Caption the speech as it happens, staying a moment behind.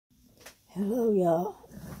Hello, y'all.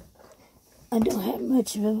 I don't have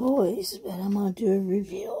much of a voice, but I'm going to do a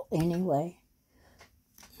reveal anyway.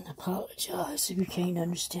 I apologize if you can't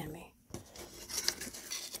understand me.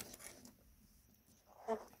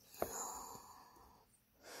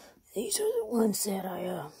 These are the ones that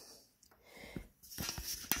I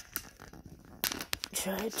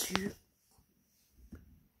tried to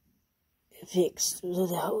fix the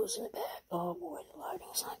hose in the back. Oh boy, the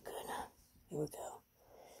lighting's not good. Here we go.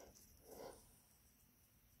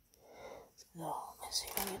 So, let's see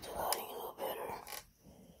if I can get the lighting a little better.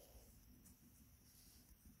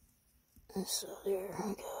 And so there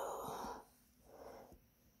we go.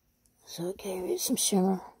 So it gave it some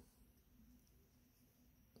shimmer.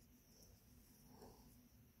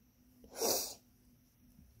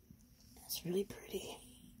 That's really pretty.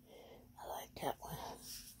 I like that one.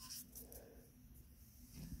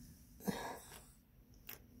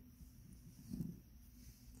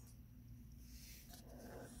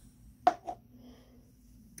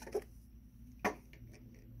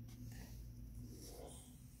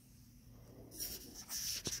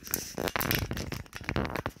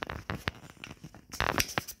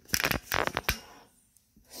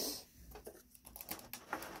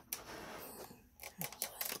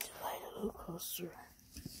 Closer.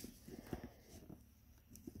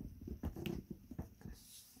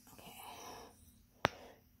 Okay.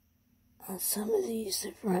 On some of these,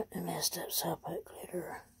 the front are messed up, so I put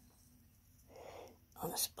glitter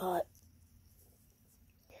on the spot.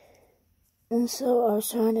 And so I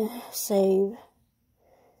was trying to save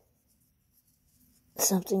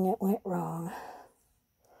something that went wrong.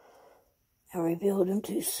 I revealed them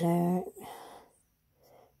too soon,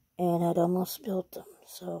 and I'd almost spilled them,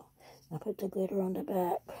 so I put the glitter on the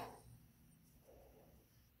back,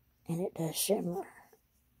 and it does shimmer.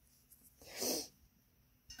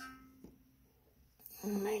 I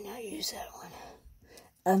may not use that one.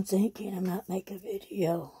 I'm thinking I might make a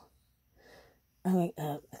video,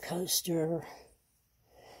 a coaster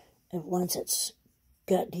of ones that's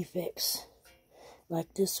got defects.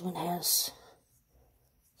 Like this one has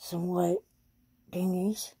some white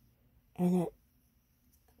dingies in it.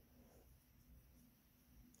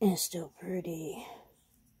 And it's still pretty.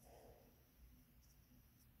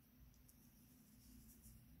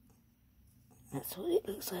 That's what it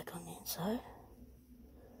looks like on the inside.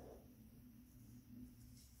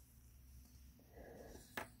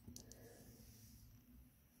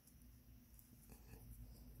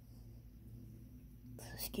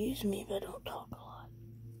 Excuse me if I don't talk a lot.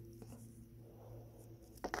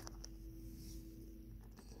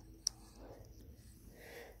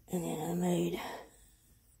 And then I made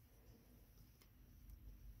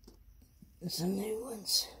some new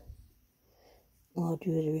ones. I'll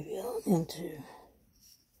do the reveal on them too.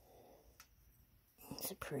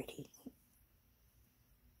 It's pretty.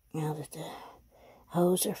 Now that the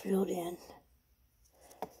holes are filled in,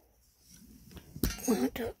 I'll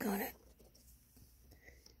talk on it.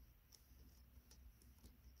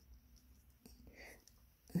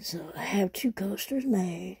 So I have 2 coasters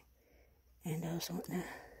made, and I was wanting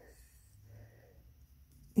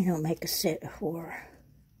to, make a set of 4,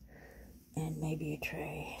 and maybe a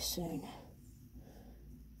tray soon.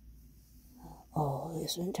 Oh,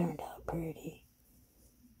 this one turned out pretty.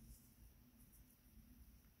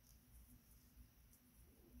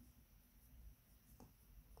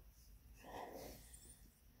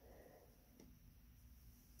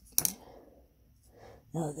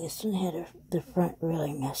 No, this one had the front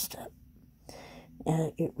really messed up.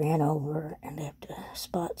 It ran over and left a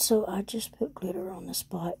spot, so I just put glitter on the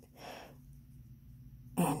spot.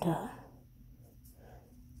 And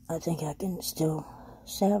I think I can still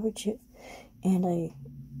salvage it in a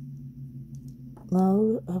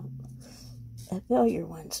mode of failure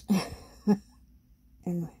ones.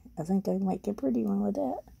 And I think I make a pretty one with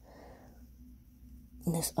that.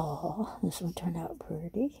 And this one turned out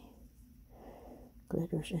pretty.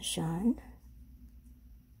 Glitters and shine.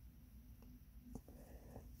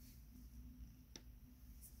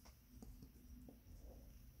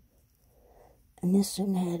 And this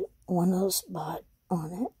one had one little spot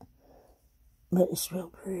on it, but it's real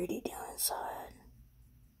pretty down inside.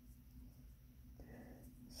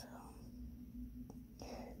 So,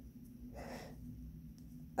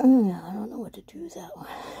 I don't know what to do with that one.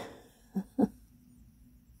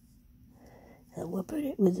 So we'll put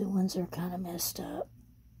it with the ones that are kind of messed up.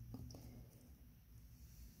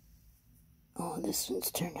 Oh, this one's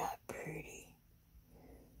turned out pretty.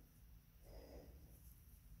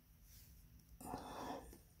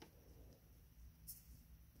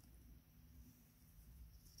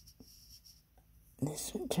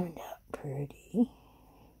 This one turned out pretty.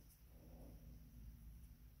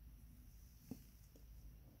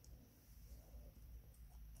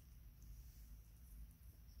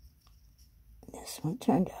 This one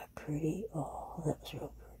turned out pretty. Oh, that was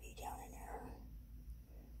real pretty down in there.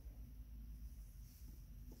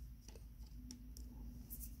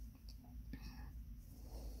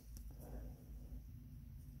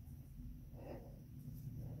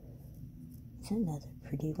 It's another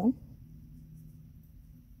pretty one.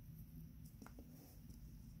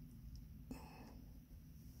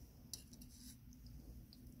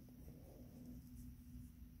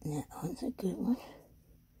 That one's a good one.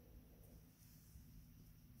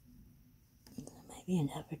 Maybe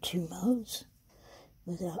another 2 mows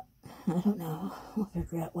without, I don't know. I'll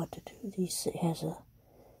figure out what to do with these. It has a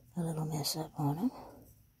little mess up on them.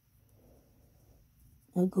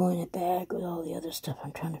 They'll go in a bag with all the other stuff.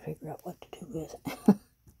 I'm trying to figure out what to do with it.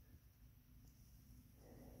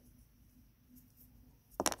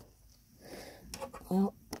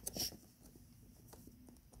 Well,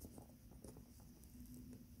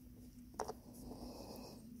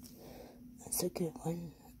 that's a good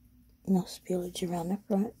one. No spillage around the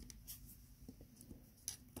front.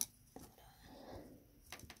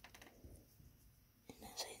 And I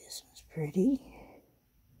say this one's pretty.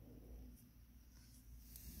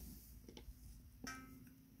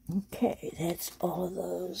 Okay, that's all of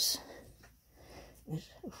those. There's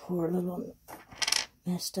 4 little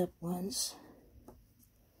messed up ones.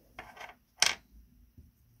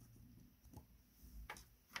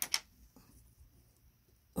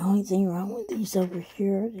 The only thing wrong with these over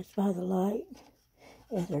here is by the light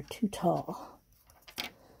is they're too tall.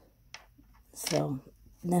 So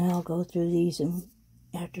then I'll go through these, and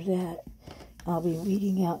after that I'll be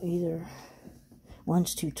weeding out either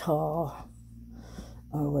one's too tall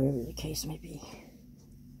or whatever the case may be.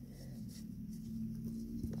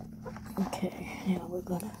 Okay, now we're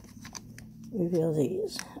gonna reveal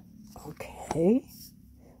these. Okay.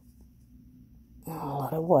 A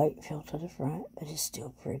lot of white fell to the front, but it's still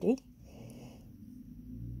pretty.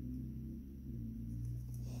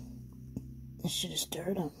 I should have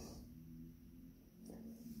stirred them.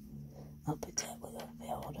 I'll put that with a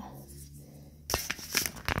belt.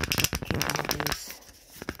 Get all these.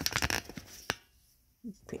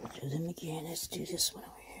 Do them again. Let's do this one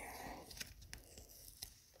over here.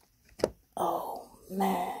 Oh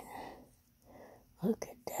man, look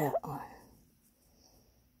at that one.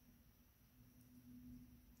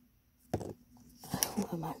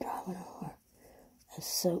 What am I driving over? That's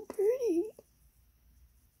so pretty.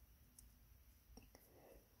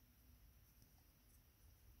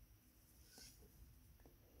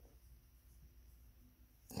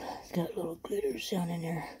 It's got little glitters down in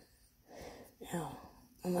there. Now,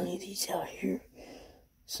 I'm going to leave these out here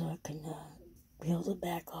so I can peel the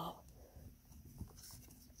back off.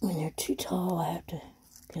 When they're too tall, I have to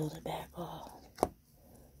peel the back off.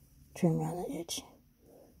 Trim around the edge.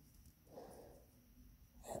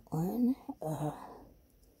 That one, I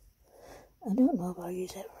don't know if I'll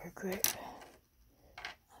use that for a grip.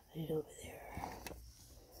 I'll put it over there. I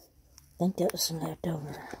think that was some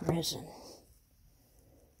leftover resin.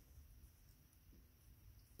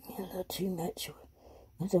 A little too much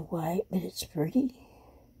with the white, but it's pretty.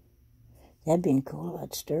 That'd been cool if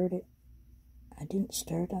I'd stirred it. I didn't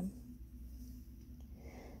stir them.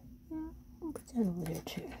 Yeah, I'll put that over there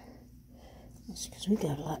too. That's because we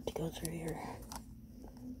got a lot to go through here.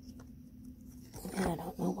 And I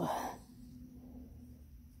don't know why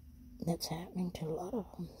that's happening to a lot of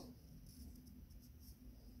them.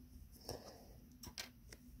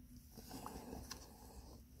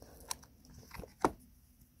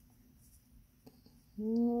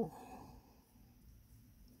 Yeah.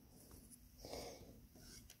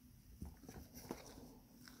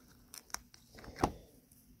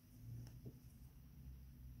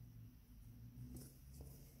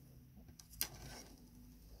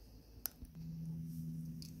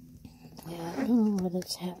 Yeah, I don't know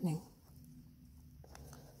what's happening.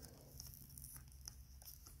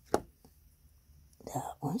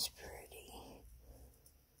 That one's pretty.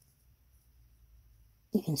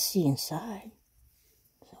 You can see inside.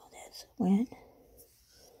 So that's a win.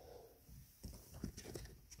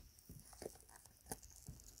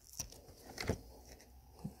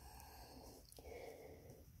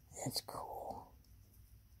 That's cool.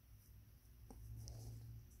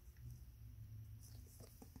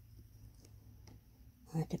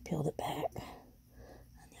 I have to peel the back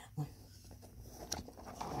on that one.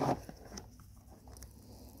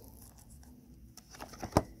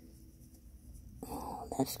 Oh,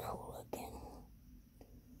 that's cool looking.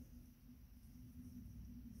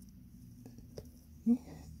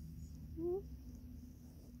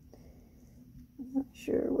 I'm not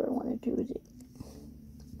sure what I want to do with it.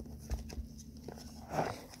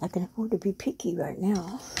 I can afford to be picky right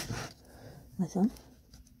now. with them.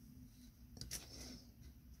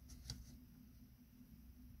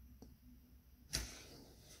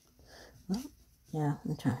 Well, yeah,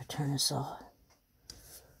 I'm trying to turn this off.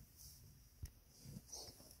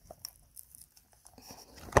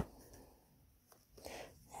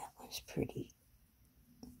 That one's pretty.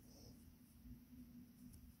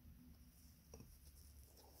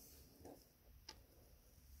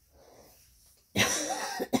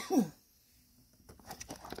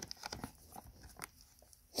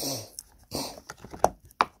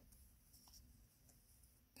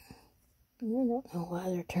 I don't know why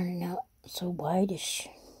they're turning out so whitish,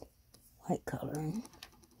 white coloring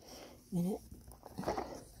in it.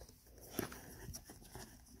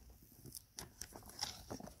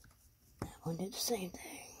 That one did the same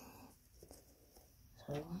thing.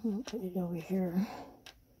 So I'm going to put it over here.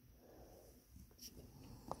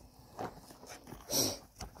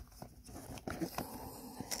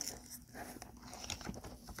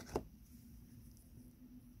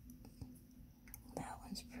 That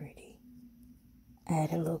one's pretty.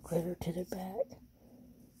 Add a little glitter to the back.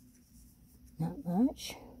 Not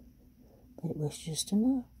much, but it was just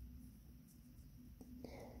enough.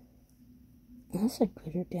 I said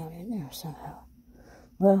glitter down in there somehow.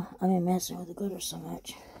 Well, I've been messing with the glitter so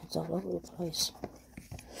much, it's all over the place.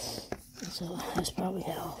 So that's probably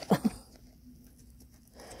how.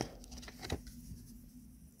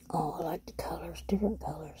 Oh, I like the colors, different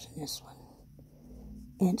colors in this one.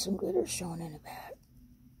 And some glitter showing in the back.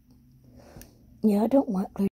 Yeah, I don't want glitter.